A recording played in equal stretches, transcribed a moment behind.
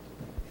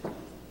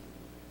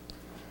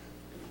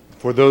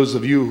For those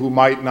of you who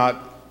might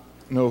not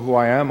know who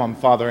I am, I'm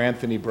Father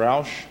Anthony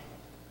Brausch,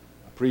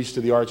 a priest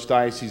of the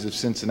Archdiocese of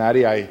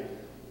Cincinnati. I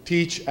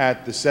teach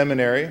at the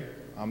seminary.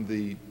 I'm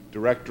the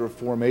director of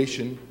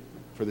formation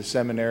for the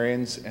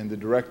seminarians and the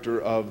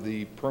director of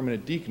the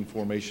permanent deacon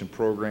formation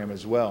program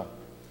as well.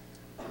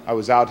 I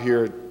was out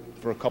here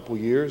for a couple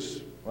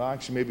years, well,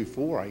 actually maybe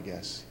 4, I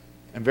guess.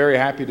 I'm very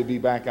happy to be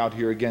back out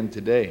here again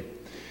today.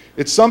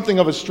 It's something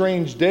of a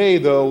strange day,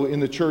 though, in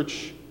the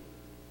church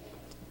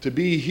to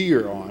be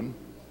here on,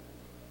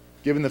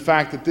 given the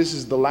fact that this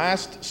is the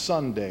last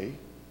Sunday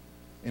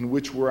in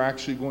which we're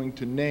actually going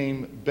to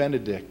name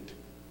Benedict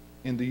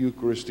in the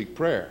Eucharistic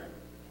prayer.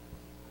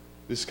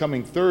 This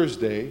coming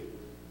Thursday,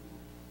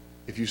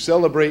 if you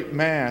celebrate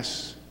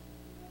Mass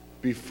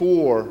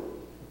before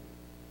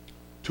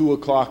 2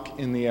 o'clock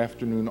in the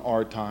afternoon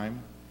our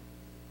time,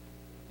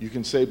 you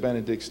can say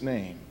Benedict's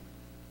name.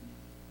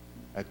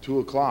 At 2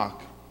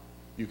 o'clock,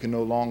 you can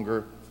no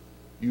longer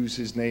use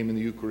his name in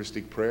the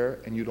Eucharistic prayer,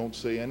 and you don't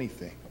say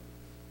anything.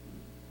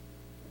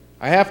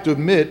 I have to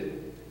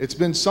admit, it's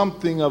been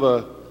something of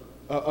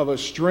a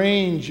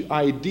strange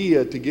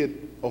idea to get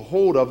a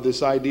hold of,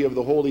 this idea of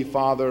the Holy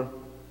Father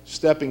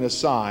stepping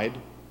aside.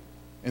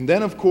 And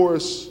then, of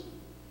course,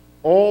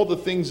 all the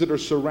things that are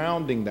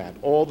surrounding that,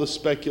 all the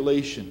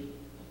speculation,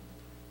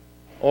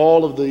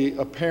 all of the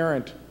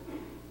apparent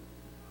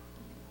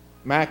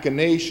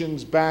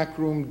machinations,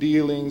 backroom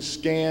dealings,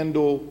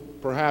 scandal,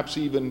 perhaps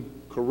even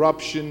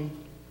corruption,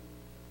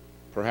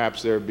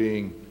 perhaps there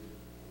being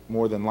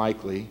more than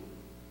likely,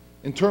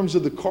 in terms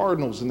of the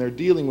cardinals and their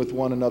dealing with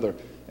one another,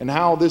 and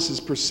how this has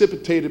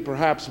precipitated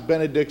perhaps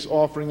Benedict's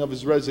offering of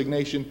his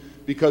resignation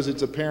because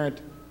it's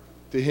apparent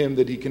to him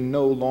that he can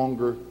no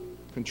longer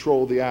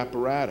control the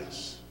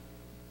apparatus.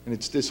 And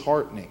it's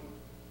disheartening.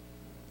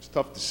 It's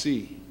tough to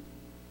see.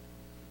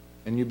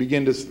 And you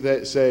begin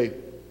to say,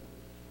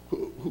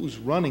 who's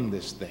running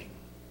this thing?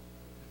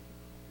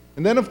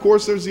 And then, of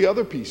course, there's the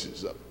other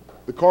pieces of it.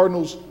 The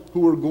cardinals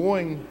who are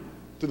going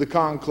to the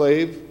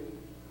conclave,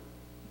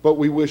 but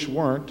we wish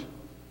weren't,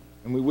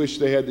 and we wish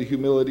they had the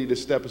humility to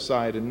step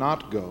aside and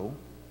not go.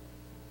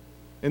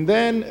 And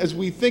then, as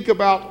we think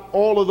about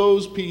all of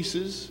those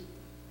pieces,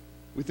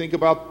 we think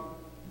about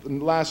the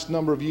last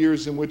number of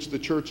years in which the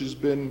church has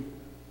been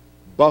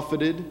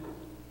buffeted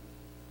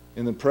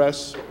in the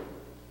press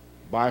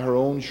by her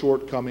own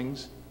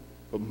shortcomings,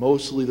 but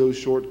mostly those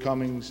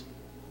shortcomings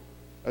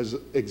as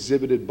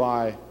exhibited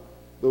by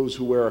those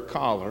who wear a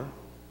collar.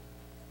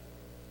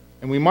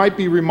 And we might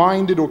be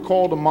reminded or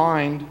called to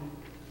mind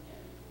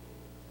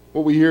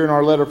what we hear in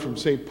our letter from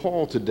St.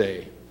 Paul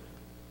today,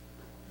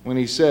 when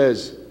he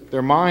says,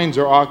 their minds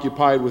are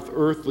occupied with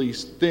earthly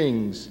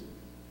things,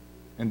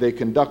 and they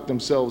conduct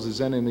themselves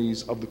as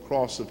enemies of the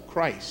cross of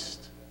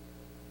Christ.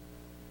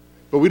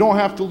 But we don't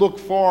have to look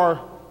far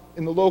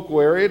in the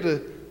local area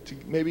to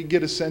maybe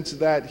get a sense of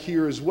that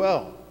here as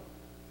well.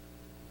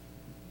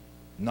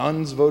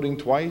 Nuns voting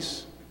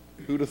twice,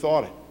 who'd have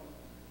thought it,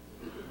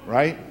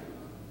 right?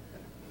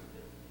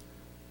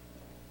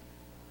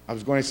 I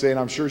was going to say, and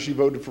I'm sure she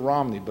voted for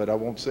Romney, but I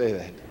won't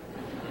say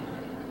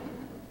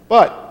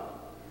that.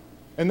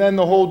 And then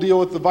the whole deal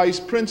with the vice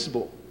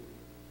principal,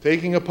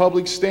 taking a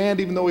public stand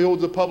even though he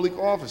holds a public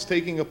office,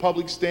 taking a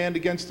public stand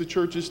against the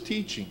church's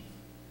teaching.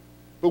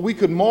 But we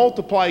could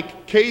multiply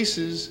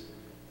cases,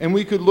 and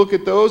we could look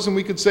at those, and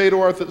we could say to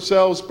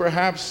ourselves,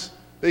 perhaps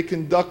they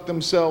conduct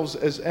themselves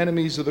as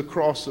enemies of the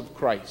cross of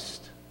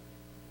Christ.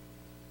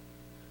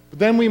 But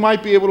then we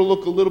might be able to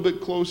look a little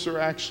bit closer,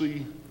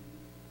 actually,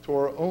 to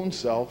our own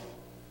self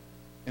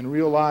and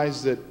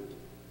realize that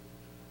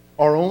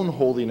our own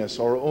holiness,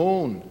 our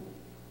own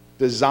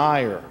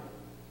desire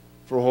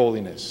for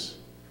holiness,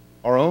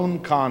 our own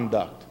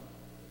conduct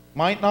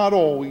might not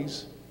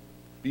always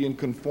be in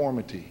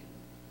conformity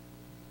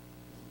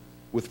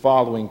with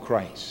following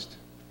Christ.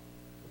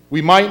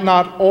 We might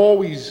not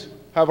always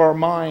have our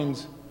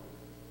minds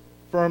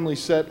firmly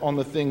set on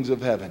the things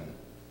of heaven.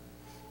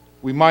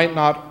 We might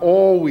not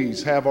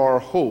always have our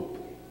hope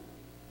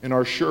and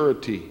our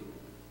surety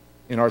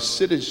in our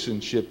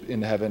citizenship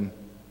in heaven,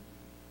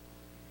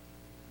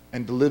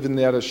 and to live in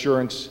that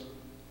assurance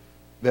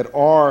that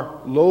our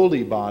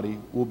lowly body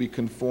will be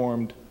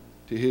conformed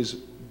to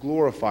his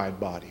glorified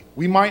body.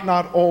 We might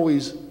not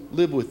always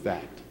live with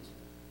that.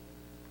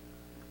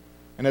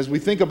 And as we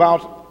think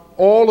about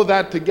all of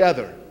that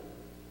together,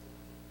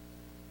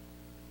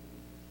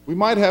 we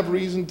might have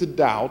reason to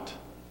doubt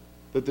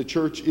that the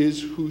church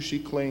is who she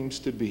claims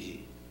to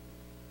be.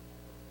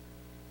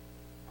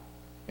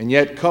 And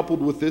yet,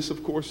 coupled with this,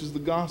 of course, is the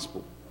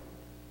gospel,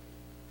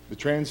 the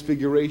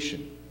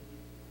transfiguration.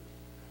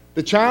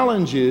 The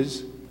challenge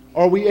is,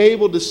 are we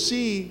able to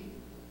see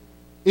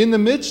in the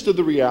midst of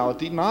the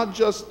reality, not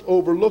just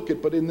overlook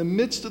it, but in the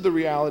midst of the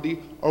reality,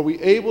 are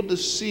we able to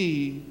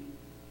see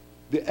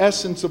the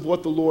essence of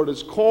what the Lord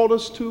has called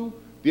us to,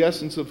 the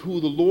essence of who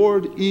the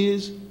Lord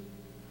is,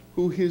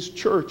 who his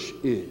church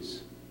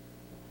is,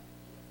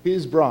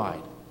 his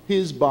bride,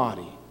 his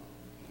body,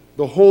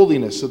 the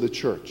holiness of the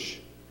church,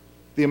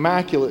 the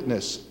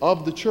immaculateness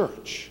of the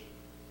church.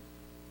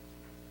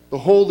 the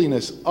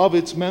holiness of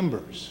its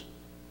members.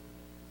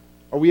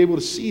 Are we able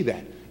to see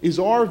that? Is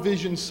our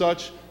vision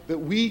such that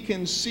we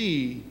can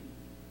see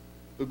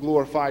the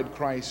glorified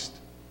Christ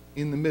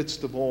in the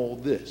midst of all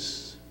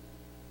this?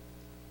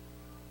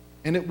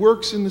 And it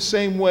works in the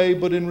same way,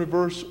 but in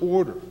reverse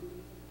order.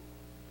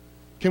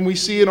 Can we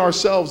see in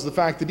ourselves the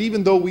fact that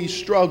even though we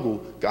struggle,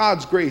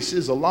 God's grace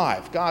is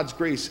alive, God's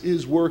grace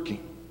is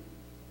working,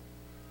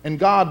 and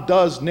God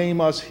does name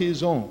us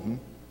His own,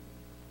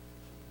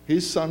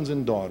 His sons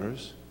and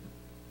daughters,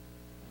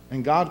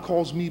 and God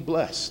calls me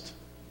blessed?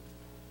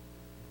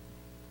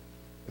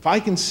 If I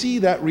can see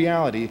that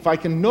reality, if I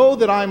can know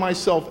that I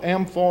myself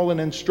am fallen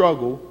and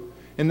struggle,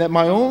 and that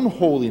my own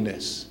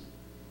holiness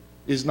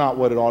is not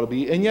what it ought to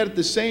be, and yet at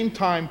the same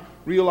time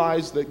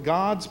realize that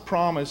God's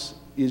promise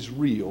is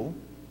real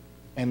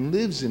and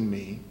lives in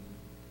me,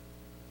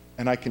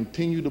 and I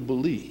continue to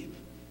believe,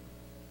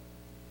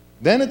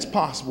 then it's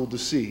possible to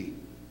see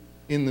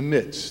in the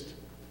midst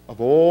of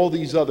all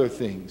these other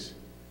things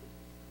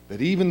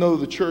that even though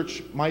the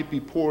church might be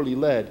poorly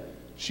led,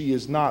 she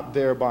is not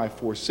thereby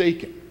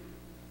forsaken.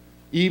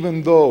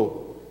 Even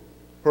though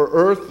her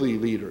earthly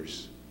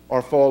leaders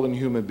are fallen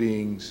human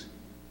beings,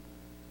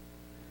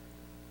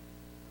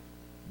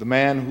 the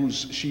man who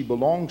she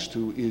belongs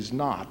to is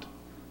not,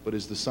 but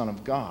is the Son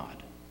of God.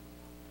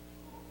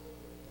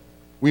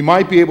 We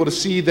might be able to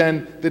see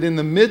then that in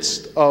the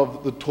midst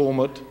of the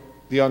tumult,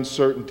 the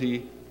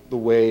uncertainty, the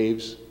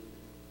waves,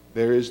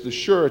 there is the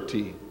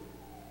surety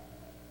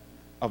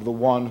of the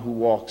one who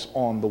walks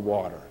on the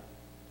water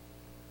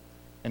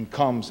and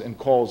comes and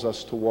calls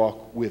us to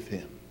walk with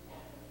him.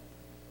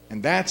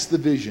 And that's the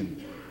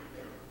vision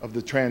of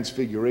the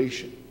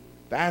transfiguration.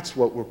 That's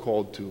what we're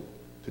called to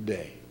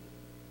today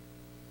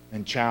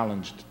and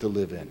challenged to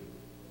live in.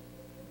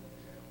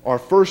 Our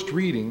first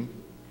reading,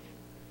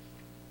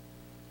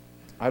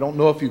 I don't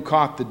know if you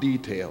caught the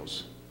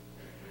details,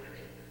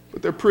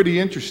 but they're pretty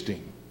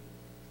interesting.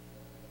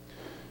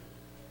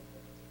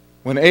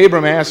 When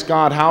Abram asked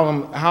God,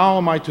 how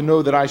am I to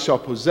know that I shall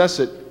possess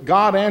it?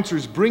 God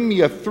answers, bring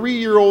me a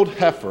 3-year-old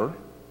heifer.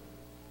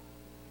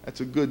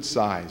 That's a good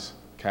size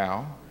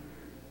cow.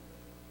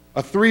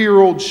 A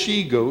 3-year-old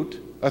she-goat,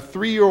 a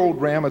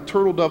 3-year-old ram, a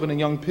turtle dove, and a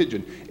young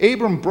pigeon.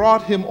 Abram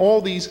brought him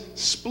all these,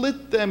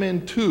 split them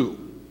in two,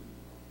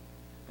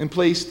 and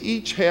placed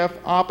each half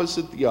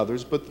opposite the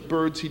others, but the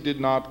birds he did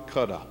not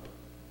cut up.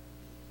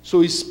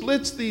 So he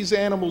splits these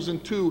animals in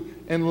two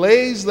and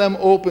lays them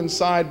open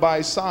side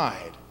by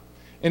side.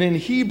 And in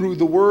Hebrew,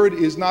 the word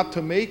is not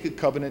to make a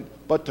covenant,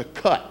 but to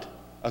cut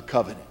a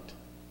covenant.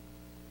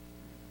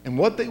 And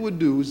what they would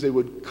do is they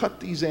would cut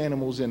these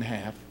animals in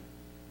half,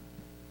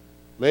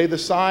 lay the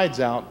sides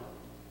out,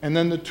 and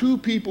then the two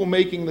people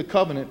making the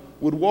covenant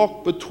would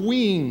walk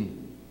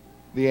between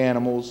the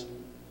animals,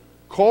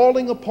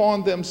 calling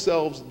upon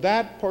themselves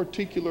that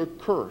particular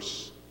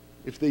curse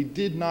if they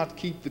did not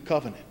keep the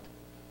covenant.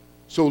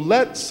 So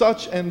let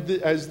such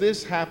as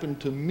this happen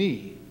to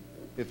me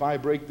if I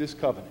break this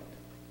covenant.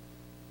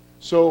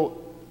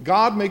 So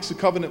God makes a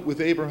covenant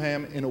with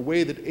Abraham in a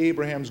way that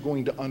Abraham's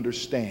going to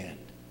understand,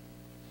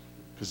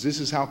 because this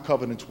is how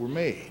covenants were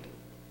made.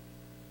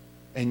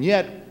 And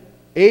yet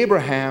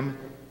Abraham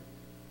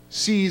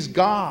sees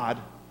God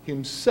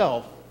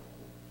himself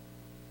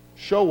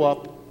show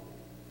up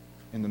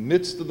in the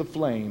midst of the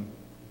flame,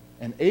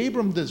 and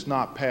Abram does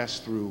not pass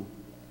through,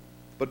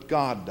 but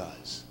God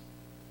does.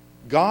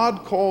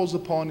 God calls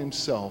upon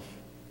himself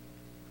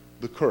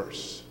the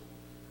curse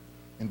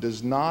and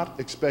does not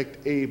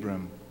expect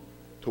Abram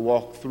to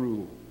walk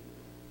through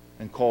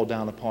and call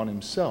down upon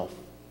himself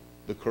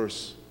the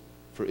curse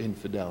for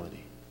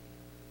infidelity.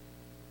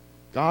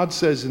 God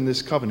says in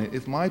this covenant,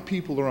 if my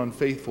people are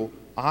unfaithful,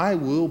 I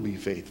will be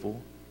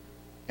faithful,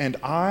 and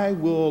I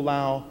will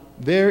allow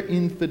their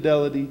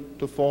infidelity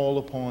to fall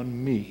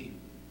upon me,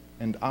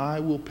 and I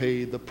will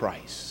pay the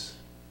price.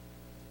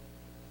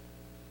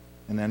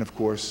 And then, of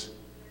course,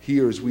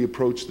 here as we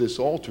approach this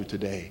altar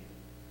today,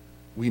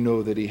 we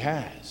know that he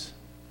has,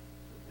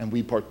 and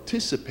we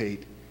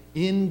participate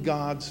in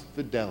God's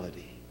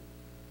fidelity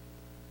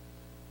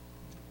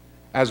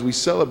as we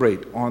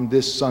celebrate on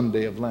this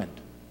Sunday of Lent.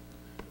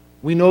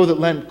 We know that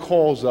Lent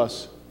calls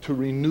us to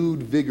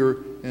renewed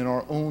vigor in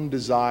our own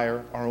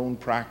desire, our own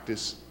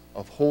practice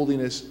of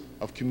holiness,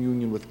 of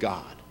communion with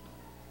God.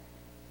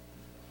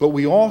 But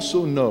we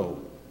also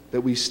know that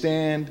we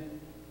stand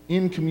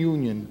in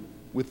communion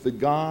with the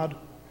God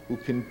who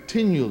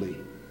continually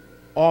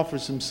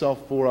offers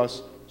himself for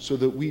us so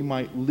that we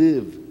might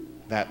live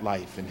that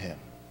life in him.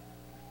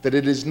 That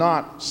it is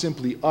not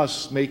simply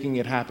us making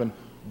it happen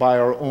by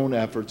our own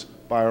efforts,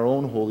 by our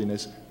own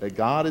holiness, that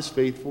God is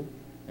faithful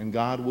and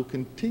God will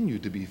continue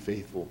to be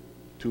faithful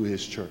to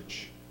his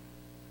church.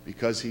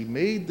 Because he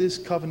made this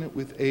covenant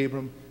with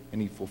Abram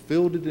and he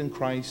fulfilled it in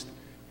Christ,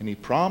 and he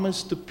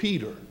promised to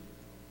Peter,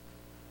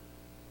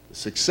 the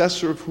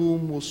successor of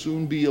whom will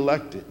soon be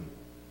elected.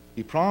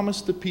 He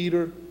promised to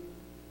Peter,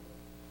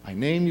 I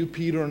name you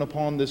Peter, and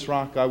upon this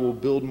rock I will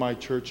build my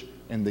church,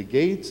 and the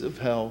gates of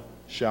hell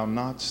shall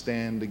not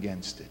stand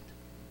against it.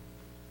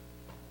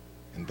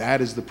 And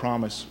that is the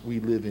promise we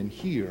live in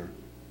here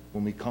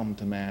when we come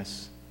to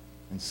Mass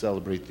and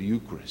celebrate the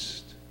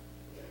Eucharist.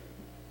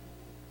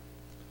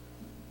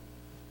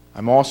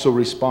 I'm also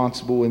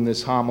responsible in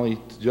this homily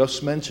to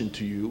just mention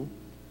to you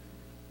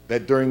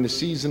that during the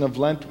season of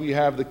Lent we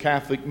have the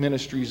Catholic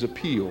Ministries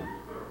Appeal.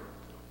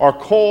 Our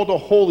call to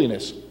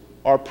holiness,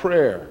 our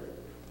prayer,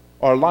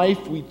 our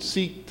life we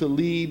seek to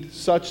lead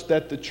such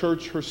that the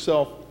Church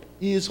herself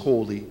is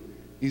holy,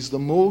 is the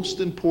most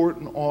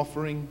important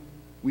offering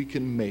we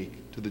can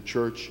make to the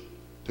Church,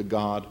 to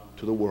God,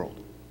 to the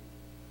world.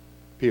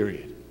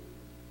 Period.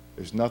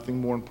 There's nothing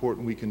more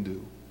important we can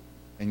do.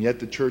 And yet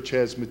the Church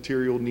has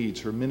material needs.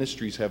 Her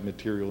ministries have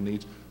material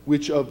needs,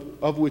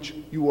 of which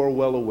you are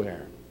well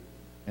aware.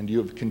 And you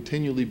have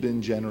continually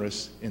been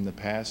generous in the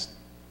past.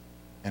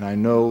 And I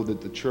know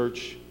that the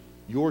Church,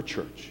 your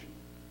Church,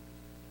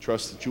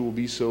 trusts that you will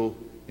be so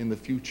in the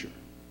future.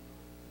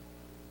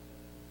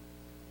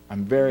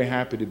 I'm very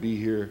happy to be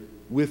here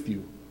with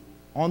you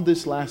on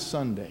this last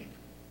Sunday,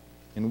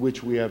 in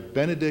which we have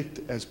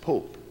Benedict as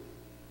Pope.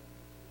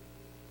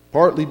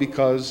 Partly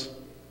because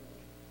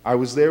I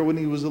was there when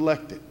he was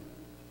elected,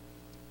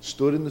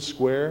 stood in the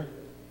square,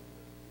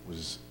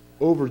 was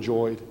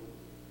overjoyed,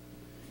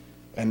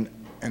 and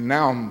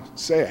now I'm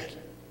sad.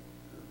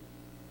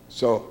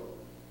 So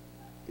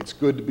it's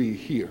good to be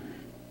here.